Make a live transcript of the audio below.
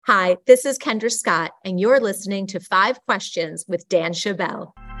Hi, this is Kendra Scott, and you're listening to 5 Questions with Dan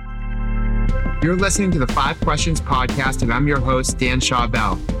Chabell. You're listening to the 5 Questions podcast, and I'm your host, Dan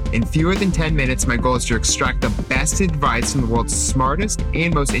Chabell. In fewer than 10 minutes, my goal is to extract the best advice from the world's smartest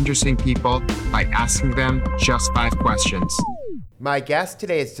and most interesting people by asking them just 5 questions. My guest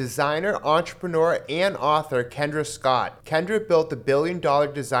today is designer, entrepreneur, and author Kendra Scott. Kendra built the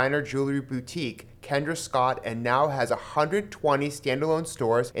billion-dollar designer jewelry boutique, Kendra Scott, and now has 120 standalone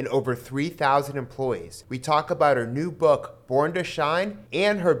stores and over 3,000 employees. We talk about her new book, Born to Shine,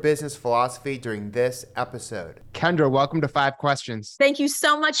 and her business philosophy during this episode. Kendra, welcome to 5 Questions. Thank you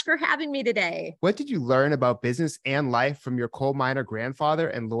so much for having me today. What did you learn about business and life from your coal miner grandfather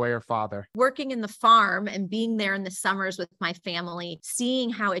and lawyer father? Working in the farm and being there in the summers with my family, seeing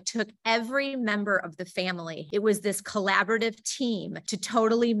how it took every member of the family. It was this collaborative team to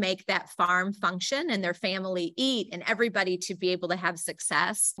totally make that farm function and their family eat and everybody to be able to have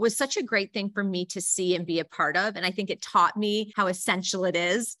success was such a great thing for me to see and be a part of. And I think it taught me how essential it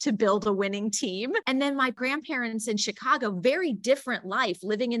is to build a winning team. And then my grandparents in Chicago, very different life,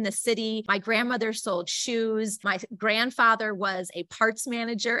 living in the city. My grandmother sold shoes. My grandfather was a parts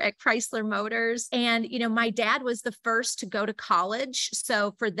manager at Chrysler Motors. And, my dad was the first to go to college.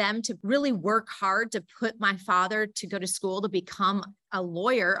 So for them to really work hard to put my father to go to school to become a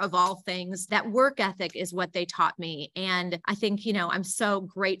lawyer of all things, that work ethic is what they taught me. And I think, I'm so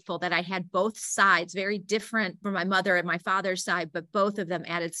grateful that I had both sides, very different from my mother and my father's side, but both of them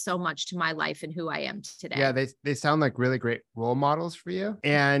added so much to my life and who I am today. Yeah, they sound like really great role models for you.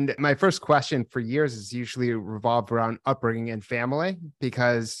 And my first question for years is usually revolved around upbringing and family,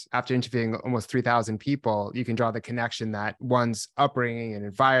 because after interviewing almost 3,000 people, you can draw the connection that one's upbringing and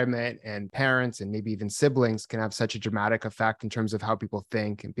environment and parents and maybe even siblings can have such a dramatic effect in terms of how people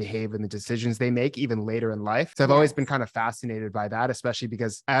think and behave and the decisions they make even later in life. So I've always been kind of fascinated by that, especially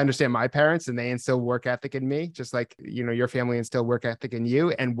because I understand my parents and they instill work ethic in me, just like, your family instilled work ethic in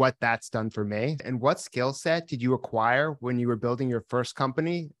you, and what that's done for me. And what skill set did you acquire when you were building your first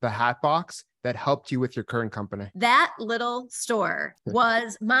company, the Hatbox, that helped you with your current company? That little store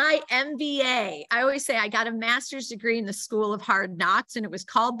was my MBA. I always say I got a master's degree in the School of Hard Knocks, and it was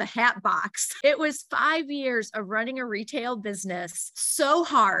called the Hatbox. It was 5 years of running a retail business, so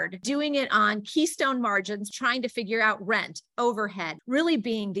hard, doing it on keystone margins, trying to figure out rent, overhead, really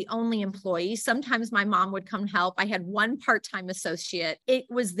being the only employee. Sometimes my mom would come help. I had one part-time associate. It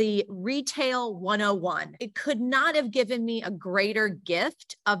was the retail 101. It could not have given me a greater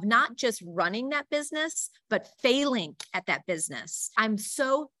gift of not just running that business, but failing at that business. I'm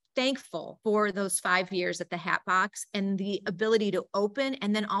so thankful for those 5 years at the Hatbox and the ability to open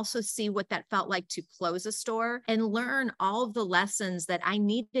and then also see what that felt like to close a store and learn all of the lessons that I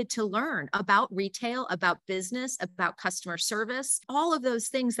needed to learn about retail, about business, about customer service, all of those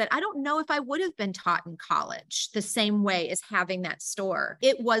things that I don't know if I would have been taught in college the same way as having that store.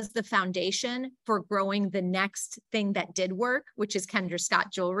 It was the foundation for growing the next thing that did work, which is Kendra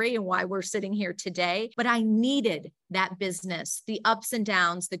Scott Jewelry and why we're sitting here today. But I needed that business, the ups and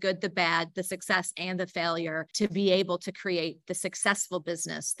downs, the good, the bad, the success and the failure, to be able to create the successful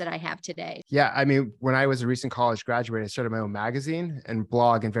business that I have today. Yeah. I mean, when I was a recent college graduate, I started my own magazine and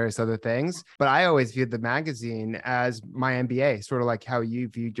blog and various other things, but I always viewed the magazine as my MBA, sort of like how you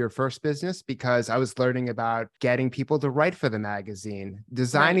viewed your first business, because I was learning about getting people to write for the magazine,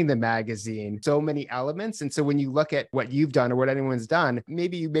 designing the magazine, so many elements. And so when you look at what you've done or what anyone's done,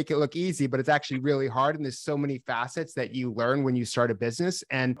 maybe you make it look easy, but it's actually really hard. And there's so many facets that you learn when you start a business.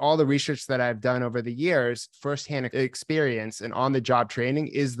 And all the research that I've done over the years, firsthand experience and on-the-job training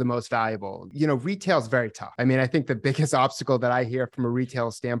is the most valuable. Retail is very tough. I mean, I think the biggest obstacle that I hear from a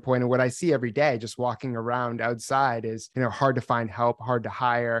retail standpoint and what I see every day just walking around outside is, hard to find help, hard to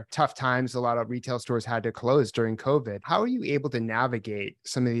hire, tough times. A lot of retail stores had to close during COVID. How are you able to navigate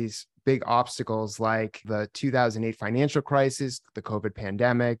some of these big obstacles like the 2008 financial crisis, the COVID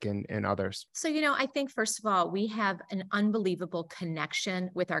pandemic, and others? So, I think first of all, we have an unbelievable connection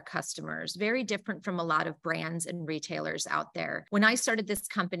with our customers, very different from a lot of brands and retailers out there. When I started this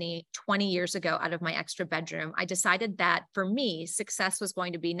company 20 years ago out of my extra bedroom, I decided that for me, success was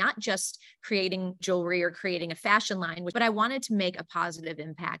going to be not just creating jewelry or creating a fashion line, but I wanted to make a positive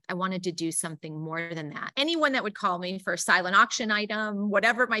impact. I wanted to do something more than that. Anyone that would call me for a silent auction item,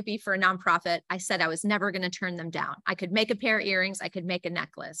 whatever it might be for for a nonprofit, I said I was never going to turn them down. I could make a pair of earrings. I could make a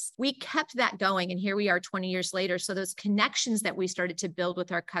necklace. We kept that going. And here we are 20 years later. So those connections that we started to build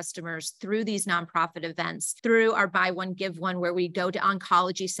with our customers through these nonprofit events, through our buy one, give one, where we go to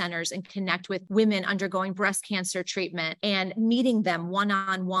oncology centers and connect with women undergoing breast cancer treatment and meeting them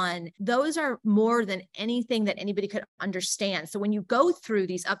one-on-one. Those are more than anything that anybody could understand. So when you go through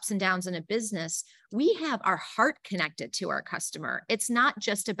these ups and downs in a business, we have our heart connected to our customer. It's not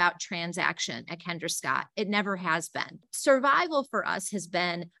just about transaction at Kendra Scott. It never has been. Survival for us has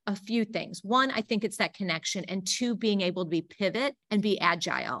been a few things. One, I think it's that connection. And two, being able to be pivot and be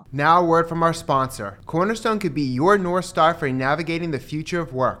agile. Now a word from our sponsor. Cornerstone could be your North Star for navigating the future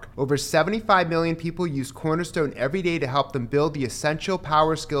of work. Over 75 million people use Cornerstone every day to help them build the essential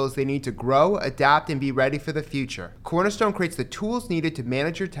power skills they need to grow, adapt, and be ready for the future. Cornerstone creates the tools needed to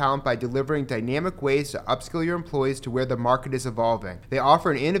manage your talent by delivering dynamic ways to upskill your employees to where the market is evolving. They offer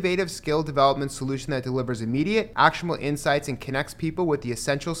an innovative skill development solution that delivers immediate, actionable insights and connects people with the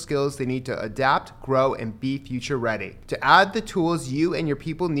essential skills they need to adapt, grow, and be future ready. To add the tools you and your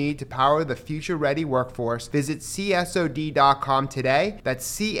people need to power the future-ready workforce, visit CSOD.com today.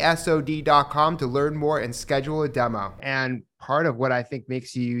 That's CSOD.com to learn more and schedule a demo. And part of what I think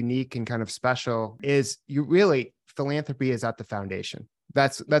makes you unique and kind of special is philanthropy is at the foundation.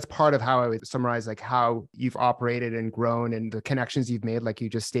 That's part of how I would summarize like how you've operated and grown and the connections you've made, like you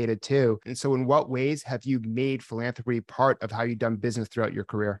just stated too. And so in what ways have you made philanthropy part of how you've done business throughout your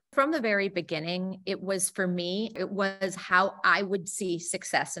career? From the very beginning, it was how I would see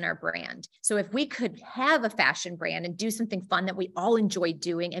success in our brand. So if we could have a fashion brand and do something fun that we all enjoy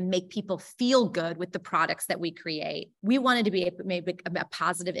doing and make people feel good with the products that we create, we wanted to be able to make a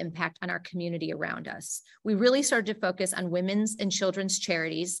positive impact on our community around us. We really started to focus on women's and children's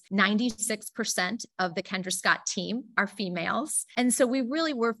charities. 96% of the Kendra Scott team are females. And so we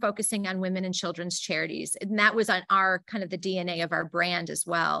really were focusing on women and children's charities. And that was on our kind of the DNA of our brand as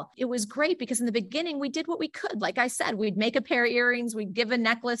well. It was great because in the beginning, we did what we could. Like I said, we'd make a pair of earrings, we'd give a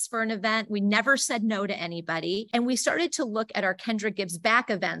necklace for an event. We never said no to anybody. And we started to look at our Kendra Gives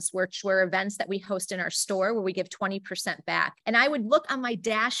Back events, which were events that we host in our store where we give 20% back. And I would look on my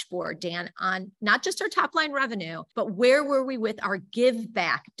dashboard, Dan, on not just our top line revenue, but where were we with our give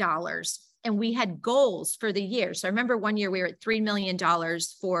back dollars? And we had goals for the year. So I remember one year we were at $3 million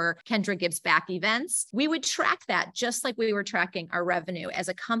for Kendra Gives Back events. We would track that just like we were tracking our revenue as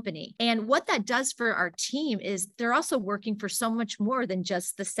a company. And what that does for our team is they're also working for so much more than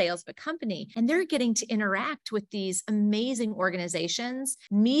just the sales of a company. And they're getting to interact with these amazing organizations,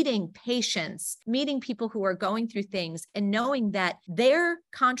 meeting patients, meeting people who are going through things and knowing that their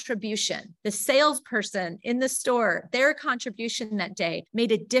contribution, the salesperson in the store, their contribution that day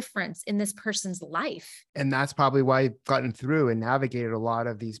made a difference in this person's life. And that's probably why you've gotten through and navigated a lot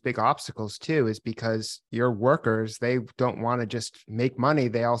of these big obstacles too, is because your workers, they don't want to just make money.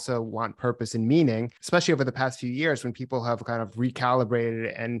 They also want purpose and meaning, especially over the past few years when people have kind of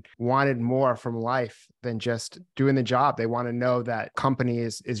recalibrated and wanted more from life than just doing the job. They want to know that company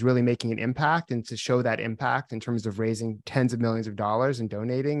is really making an impact, and to show that impact in terms of raising tens of millions of dollars and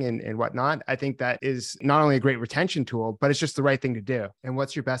donating and whatnot. I think that is not only a great retention tool, but it's just the right thing to do. And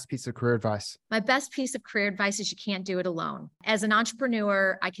what's your best piece of career advice? My best piece of career advice is you can't do it alone. As an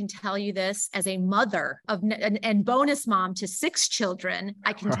entrepreneur, I can tell you this. As a mother of and bonus mom to 6 children,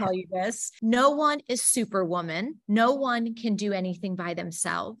 I can tell you this. No one is superwoman. No one can do anything by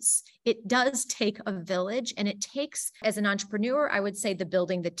themselves. It does take a village, and it takes, as an entrepreneur, I would say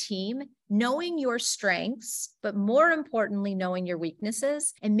building the team, knowing your strengths, but more importantly, knowing your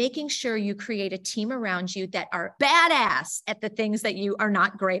weaknesses and making sure you create a team around you that are badass at the things that you are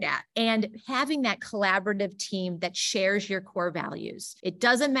not great at, and having that collaborative team that shares your core values. It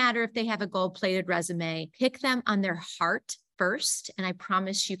doesn't matter if they have a gold-plated resume, pick them on their heart first. And I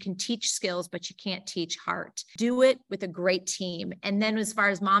promise you can teach skills, but you can't teach heart. Do it with a great team. And then as far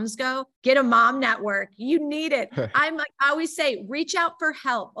as moms go, get a mom network. You need it. I always say, reach out for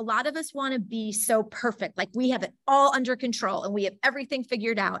help. A lot of us want to be so perfect. Like we have it all under control and we have everything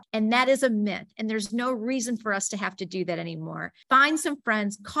figured out. And that is a myth. And there's no reason for us to have to do that anymore. Find some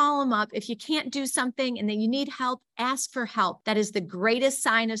friends, call them up. If you can't do something and then you need help, ask for help. That is the greatest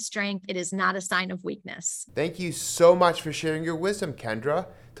sign of strength. It is not a sign of weakness. Thank you so much for sharing your wisdom, Kendra.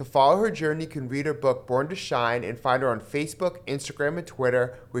 To follow her journey, you can read her book, Born to Shine, and find her on Facebook, Instagram, and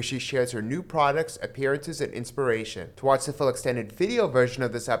Twitter, where she shares her new products, appearances, and inspiration. To watch the full extended video version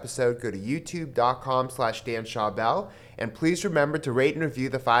of this episode, go to youtube.com/Dan Schawbell, and please remember to rate and review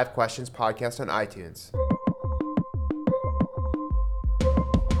the 5 Questions podcast on iTunes.